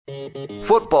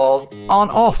Football on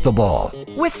Off the Ball.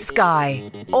 With Sky.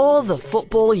 All the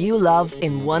football you love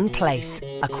in one place.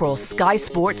 Across Sky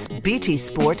Sports, BT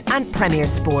Sport and Premier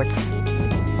Sports.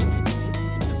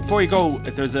 Before you go,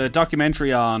 there's a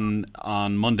documentary on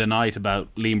Monday night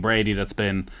about Liam Brady that's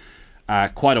been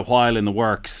quite a while in the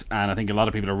works, and I think a lot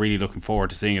of people are really looking forward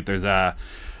to seeing it. There's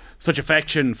such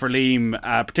affection for Liam,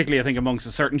 particularly I think amongst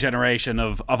a certain generation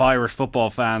of Irish football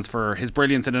fans, for his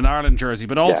brilliance in an Ireland jersey,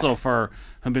 but also for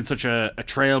him being such a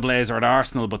trailblazer at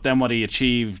Arsenal, but then what he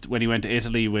achieved when he went to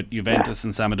Italy with Juventus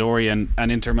and Sampdoria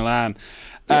and Inter Milan.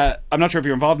 I'm not sure if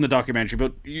you're involved in the documentary,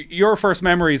 but your first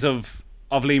memories of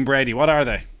Liam Brady, what are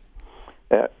they?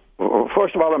 Well,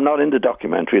 first of all, I'm not in the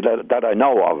documentary that I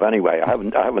know of. Anyway, I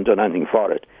haven't done anything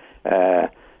for it.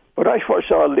 But I first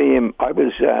saw Liam. I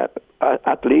was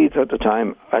at Leeds at the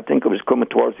time. I think it was coming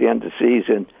towards the end of the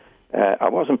season. I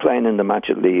wasn't playing in the match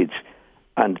at Leeds,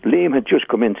 and Liam had just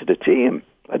come into the team.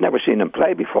 I'd never seen him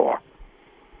play before.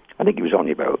 I think he was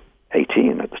only about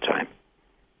 18 at the time,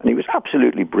 and he was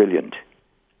absolutely brilliant.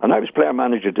 And I was player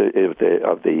manager of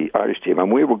the Irish team,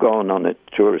 and we were going on a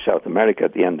tour of South America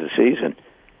at the end of the season.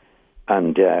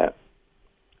 And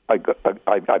I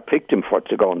picked him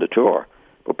to go on the tour.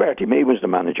 But Bertie Mee was the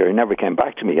manager. He never came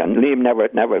back to me, and Liam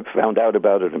never found out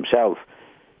about it himself,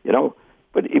 you know.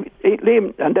 But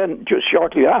Liam, and then just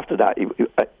shortly after that, he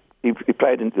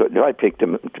played. I picked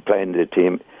him to play in the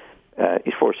team.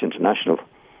 His first international,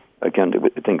 again,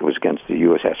 I think it was against the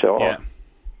USSR,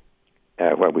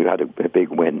 where we had a big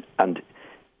win, and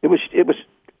it was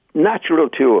natural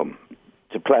to him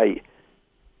to play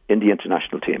in the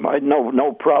international team. I had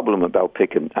no problem about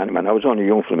picking anyone. I was only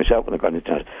young for myself when I got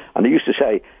into it. And they used to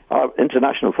say,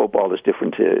 international football is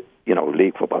different to,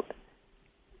 league football.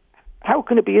 How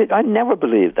can it be? I never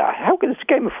believed that. How can it's a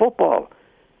game of football?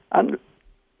 And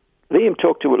Liam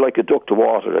took to it like a duck to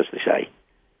water, as they say.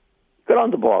 Got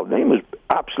on the ball. Liam was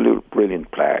absolute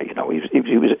brilliant player. He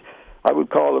was I would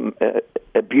call him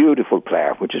a beautiful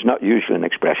player, which is not usually an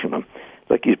expression of him.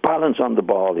 Like his balance on the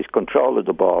ball, his control of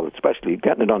the ball, especially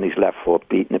getting it on his left foot,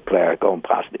 beating a player, going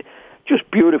past it.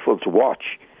 Just beautiful to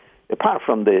watch. Apart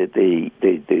from the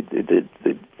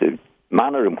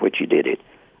manner in which he did it,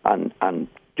 and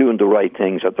doing the right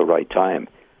things at the right time.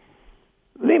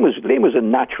 Liam was a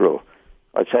natural,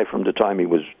 I'd say, from the time he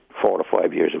was 4 or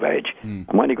 5 years of age. And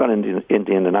when he got into the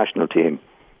international team,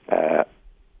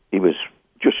 he was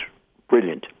just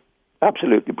brilliant,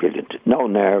 absolutely brilliant. No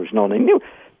nerves, nothing.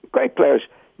 Great players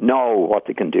know what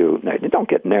they can do. Now, they don't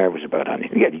get nervous about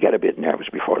anything. You get a bit nervous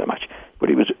before the match, but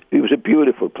he was a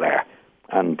beautiful player,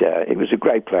 and he was a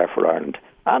great player for Ireland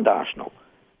and Arsenal.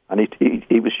 And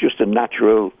he was just a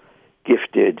natural,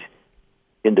 gifted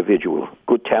individual,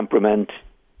 good temperament.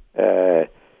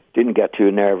 Didn't get too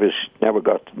nervous. Never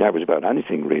got nervous about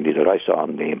anything really that I saw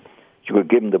in him. You could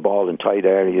give him the ball in tight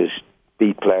areas,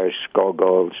 beat players, score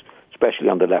goals, especially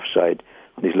on the left side,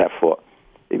 on his left foot.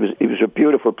 He was a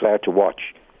beautiful player to watch,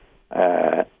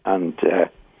 and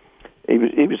he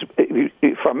was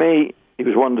for me. He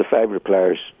was one of the favourite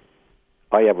players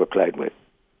I ever played with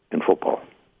in football.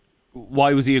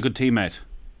 Why was he a good teammate?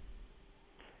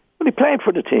 Well, he played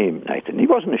for the team, Nathan. He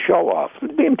wasn't a show-off.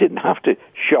 Liam didn't have to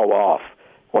show off.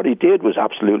 What he did was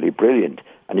absolutely brilliant,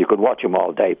 and you could watch him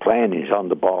all day playing. He's on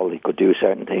the ball. He could do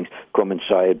certain things, come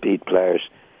inside, beat players.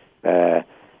 So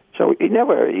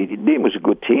Liam was a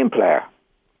good team player.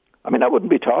 I mean, I wouldn't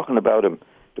be talking about him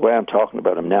the way I'm talking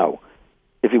about him now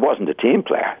if he wasn't a team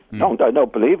player. No, I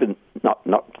don't believe in not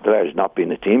players not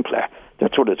being a team player.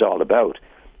 That's what it's all about.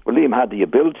 But Liam had the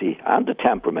ability and the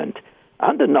temperament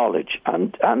and the knowledge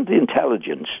and the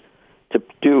intelligence to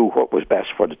do what was best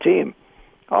for the team.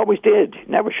 Always did.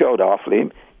 Never showed off,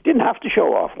 Liam. Didn't have to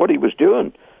show off. What he was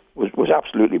doing was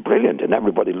absolutely brilliant, and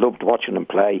everybody loved watching him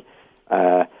play.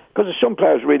 Because there's some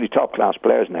players, really top-class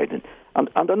players, Nathan, and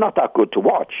they're not that good to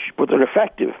watch, but they're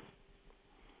effective.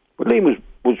 But Liam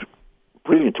was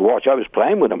brilliant to watch. I was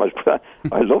playing with him.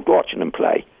 I loved watching him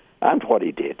play and what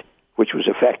he did, which was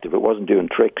effective. It wasn't doing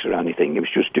tricks or anything. He was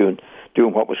just doing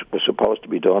what was supposed to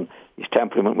be done. His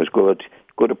temperament was good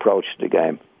approach to the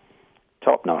game,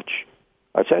 top-notch.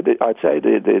 I'd say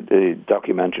the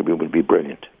documentary would be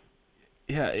brilliant.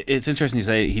 Yeah, it's interesting you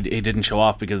say he didn't show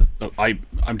off, because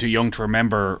I'm too young to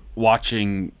remember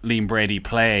watching Liam Brady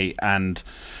play, and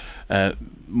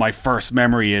my first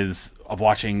memory is of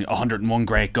watching 101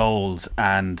 great goals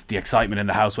and the excitement in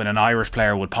the house when an Irish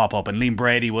player would pop up, and Liam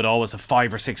Brady would always have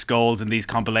 5 or 6 goals in these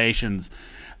compilations,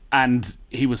 and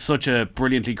he was such a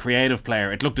brilliantly creative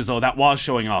player. It looked as though that was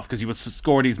showing off, because he would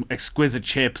score these exquisite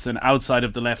chips and outside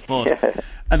of the left foot.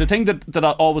 And the thing that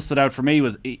always stood out for me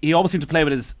was he always seemed to play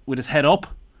with his head up,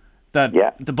 that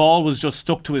the ball was just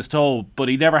stuck to his toe, but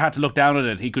he never had to look down at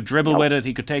it. He could dribble with it,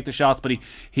 he could take the shots, but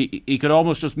he could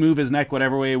almost just move his neck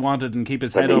whatever way he wanted and keep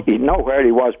his head up. He'd know where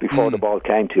he was before the ball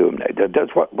came to him.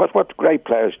 That's what great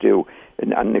players do,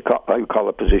 and I would call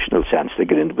it positional sense. They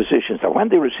get into positions that when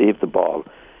they receive the ball,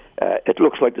 it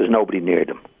looks like there's nobody near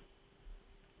them.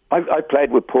 I've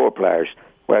played with poor players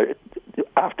where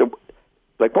after,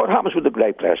 like what happens with the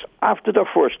great players, after their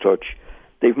first touch,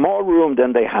 they've more room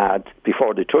than they had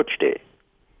before they touched it.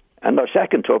 And their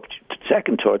second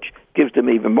touch gives them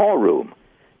even more room.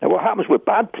 Now what happens with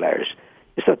bad players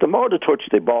is that the more they touch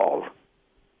the ball,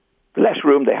 the less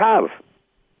room they have,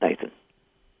 Nathan.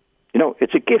 You know,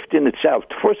 it's a gift in itself,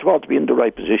 first of all, to be in the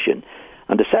right position.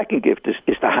 And the second gift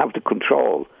is to have the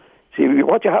control. See,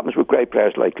 what happens with great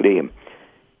players like Liam,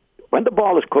 when the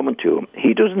ball is coming to him,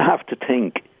 he doesn't have to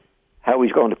think how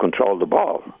he's going to control the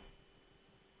ball.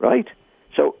 Right?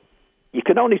 So you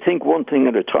can only think one thing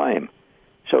at a time.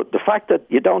 So the fact that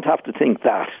you don't have to think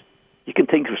that, you can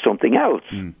think of something else.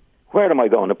 Where am I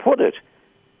going to put it?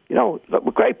 You know,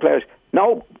 with great players,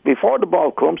 before the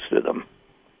ball comes to them,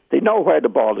 they know where the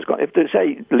ball is going. If they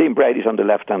say Liam Brady's on the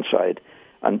left-hand side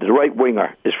and the right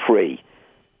winger is free,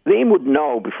 Liam would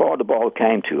know before the ball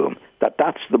came to him that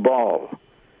that's the ball.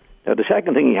 Now, the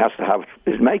second thing he has to have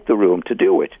is make the room to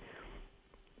do it.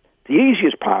 The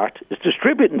easiest part is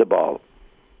distributing the ball,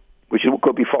 which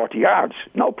could be 40 yards.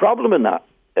 No problem in that,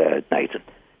 Nathan.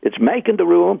 It's making the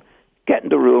room, getting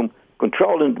the room,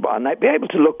 controlling the ball, and be able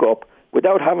to look up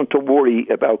without having to worry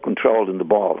about controlling the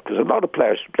ball. Because a lot of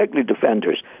players, particularly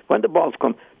defenders, when the balls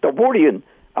come, they're worrying,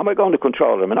 am I going to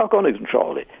control it? Am I not going to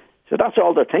control it? So that's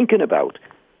all they're thinking about.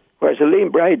 Whereas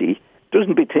Liam Brady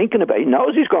doesn't be thinking about it. He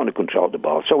knows he's going to control the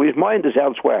ball, so his mind is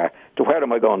elsewhere to where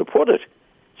am I going to put it.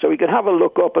 So he can have a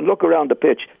look up and look around the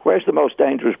pitch. Where's the most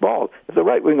dangerous ball? If the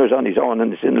right winger's on his own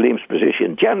and it's in Liam's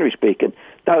position, generally speaking,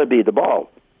 that'll be the ball.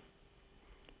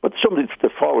 But somebody the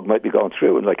forward might be going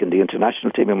through, and like in the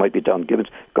international team, it might be Don Gibbons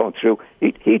going through.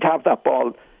 He'd have that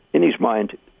ball in his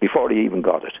mind before he even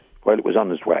got it, while it was on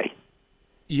his way.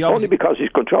 Only because his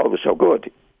control was so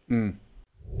good.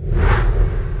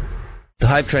 The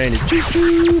hype train is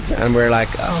and we're like,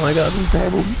 oh my god, this is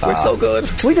terrible. We're so good.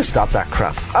 Can we just stop that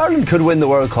crap? Ireland could win the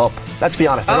World Cup. Let's be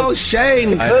honest. Oh,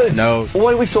 Shane. Could. No.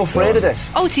 Why are we so afraid of this?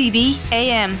 OTB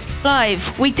AM.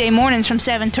 Live. Weekday mornings from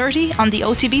 7:30 on the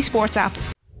OTB Sports app.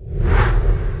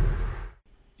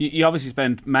 You obviously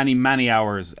spent many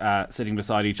hours sitting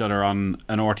beside each other on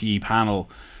an RTE panel.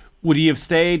 Would he have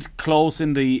stayed close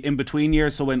in the in-between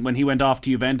years? So when he went off to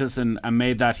Juventus and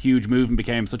made that huge move and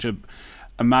became such a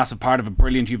massive part of a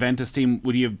brilliant Juventus team,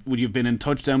 would you have been in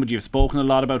touch then? Would you have spoken a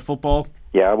lot about football?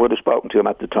 Yeah, I would have spoken to him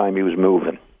at the time he was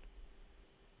moving.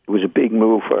 It was a big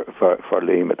move for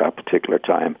Liam at that particular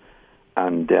time.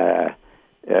 And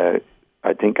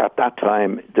I think at that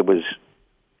time there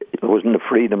wasn't a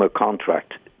freedom of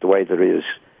contract the way there is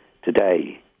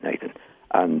today, Nathan.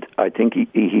 And I think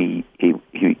he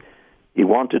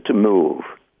wanted to move.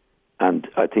 And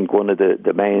I think one of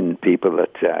the main people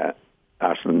at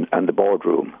Arsenal and the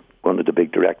boardroom, one of the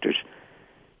big directors,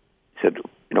 said,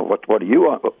 you know, what are you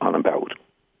on about?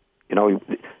 You know,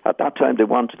 at that time they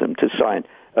wanted him to sign.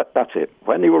 That's it.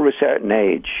 When you were a certain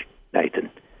age, Nathan,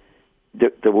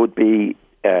 there would be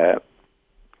a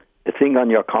thing on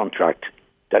your contract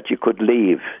that you could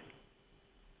leave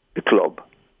the club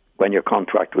when your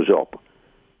contract was up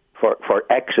for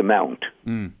X amount.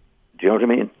 Do you know what I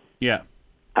mean? Yeah.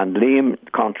 And Liam's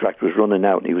contract was running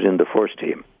out and he was in the first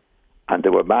team. And they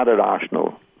were mad at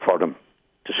Arsenal for him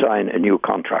to sign a new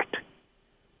contract.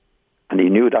 And he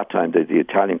knew at that time that the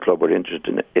Italian club were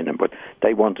interested in him, but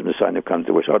they wanted him to sign a contract.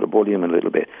 They were sort of bullying him a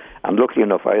little bit. And luckily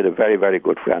enough, I had a very, very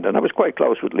good friend, and I was quite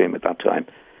close with Liam at that time.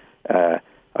 I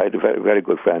had a very, very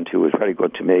good friend who was very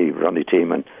good to me, Ronnie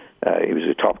Tiemann. He was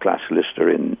a top-class solicitor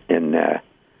in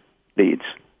Leeds.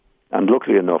 And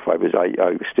luckily enough, I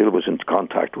still was in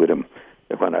contact with him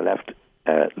when I left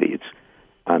Leeds.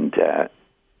 And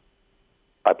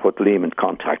I put Liam in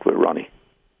contact with Ronnie.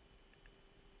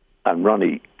 And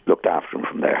Ronnie looked after him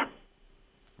from there.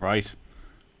 Right.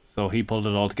 So he pulled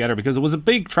it all together because it was a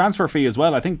big transfer fee as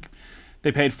well. I think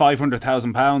they paid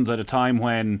 £500,000 at a time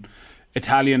when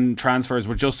Italian transfers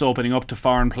were just opening up to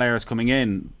foreign players coming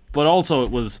in. But also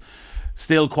it was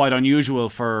still quite unusual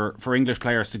for English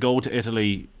players to go to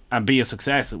Italy and be a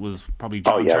success. It was probably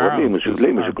John Charles.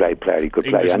 Liam was a great player. He could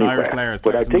play anywhere.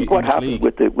 But I think what happened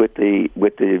with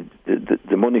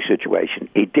the money situation,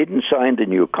 he didn't sign the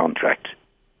new contract,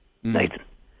 Nathan.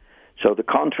 So the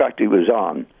contract he was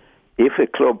on, if a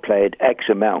club played X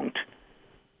amount,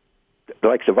 the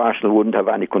likes of Arsenal wouldn't have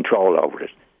any control over it.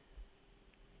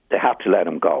 They had to let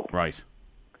him go. Right.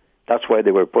 That's why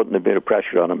they were putting a bit of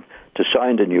pressure on him to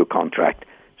sign the new contract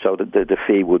so that the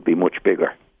fee would be much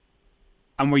bigger.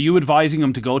 And were you advising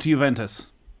him to go to Juventus?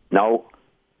 No.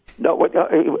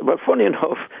 Well, funny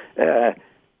enough,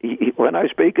 when I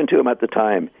was speaking to him at the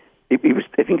time, I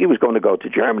think he was going to go to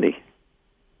Germany.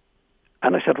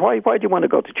 And I said, why do you want to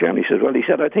go to Germany? He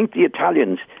said, I think the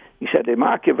Italians, he said, they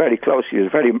mark you very closely. It's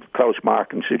a very close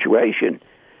marking situation.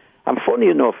 And funny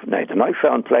enough, Nathan, I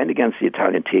found playing against the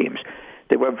Italian teams,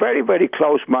 they were very, very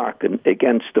close marking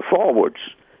against the forwards,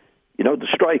 the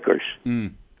strikers.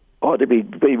 Mm. Oh, they'd be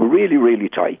really, really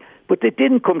tight. But they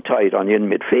didn't come tight on you in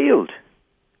midfield.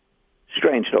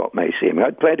 Strange though it may seem.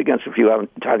 I'd played against a few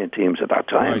Italian teams at that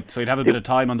time. Right, so you'd have a bit of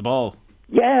time on the ball.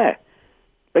 Yeah.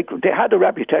 Like, they had a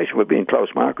reputation for being close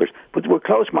markers, but they were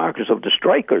close markers of the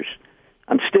strikers,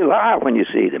 and still are when you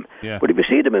see them. Yeah. But if you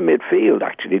see them in midfield,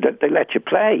 actually, they let you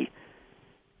play.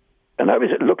 And I was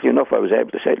lucky enough I was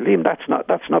able to say, Liam, that's not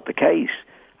the case.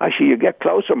 Actually, you get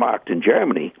closer marked in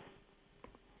Germany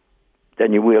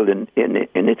than you will in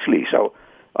Italy. So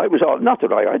I was all, not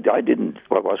that I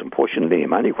wasn't pushing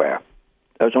Liam anywhere.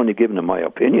 I was only giving him my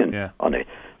opinion on it.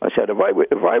 I said, if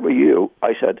I were you,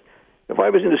 I said, if I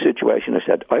was in the situation, I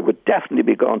said, I would definitely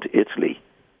be going to Italy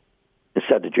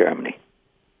instead of Germany.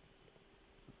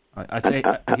 I'd say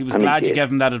he was glad you gave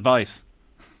him that advice.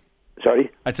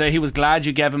 Sorry? I'd say he was glad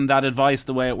you gave him that advice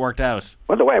the way it worked out.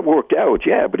 Well, the way it worked out,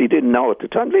 yeah, but he didn't know at the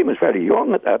time. Liam was very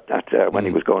young when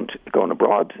he was going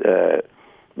abroad,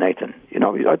 Nathan.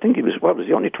 I think he was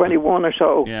he only 21 or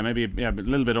so? Yeah, maybe a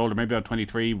little bit older, maybe about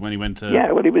 23 when he went to...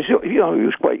 Yeah, well, he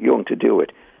was quite young to do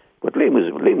it. But Liam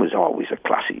was always a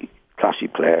classy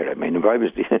player. I mean, if I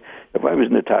was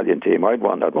an Italian team, I'd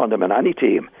want him in any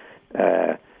team.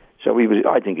 So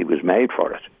I think he was made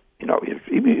for it.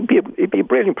 He'd be a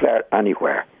brilliant player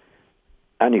anywhere,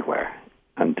 and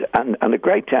a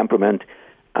great temperament,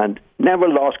 and never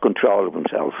lost control of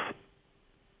himself.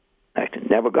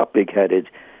 Never got big-headed.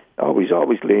 Always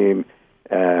Liam.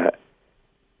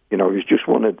 He was just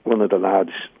one of the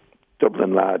lads,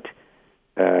 Dublin lad.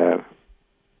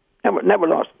 Never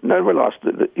lost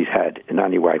his head in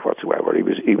any way whatsoever. He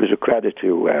was a credit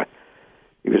to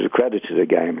the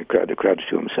game, a credit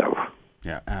to himself.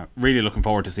 Yeah, really looking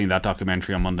forward to seeing that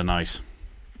documentary on Monday night.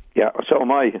 Yeah, so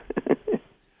am I.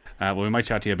 Well, we might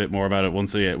chat to you a bit more about it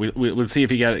once we'll see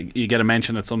if you get a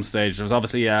mention at some stage. There's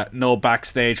obviously no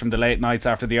backstage from the late nights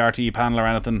after the RTE panel or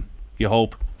anything, you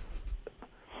hope?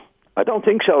 I don't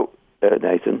think so,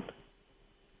 Nathan.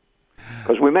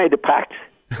 Because we made a pact.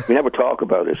 We never talk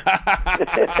about it.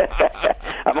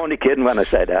 I'm only kidding when I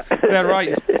say that. Yeah,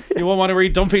 right. You won't want to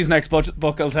read Dumpy's next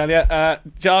book, I'll tell you.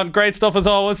 John, great stuff as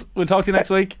always. We'll talk to you next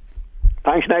week.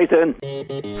 Thanks, Nathan.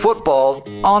 Football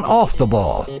on Off the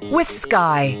Ball. With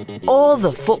Sky, all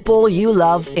the football you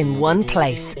love in one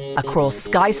place. Across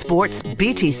Sky Sports,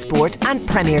 BT Sport and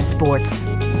Premier Sports.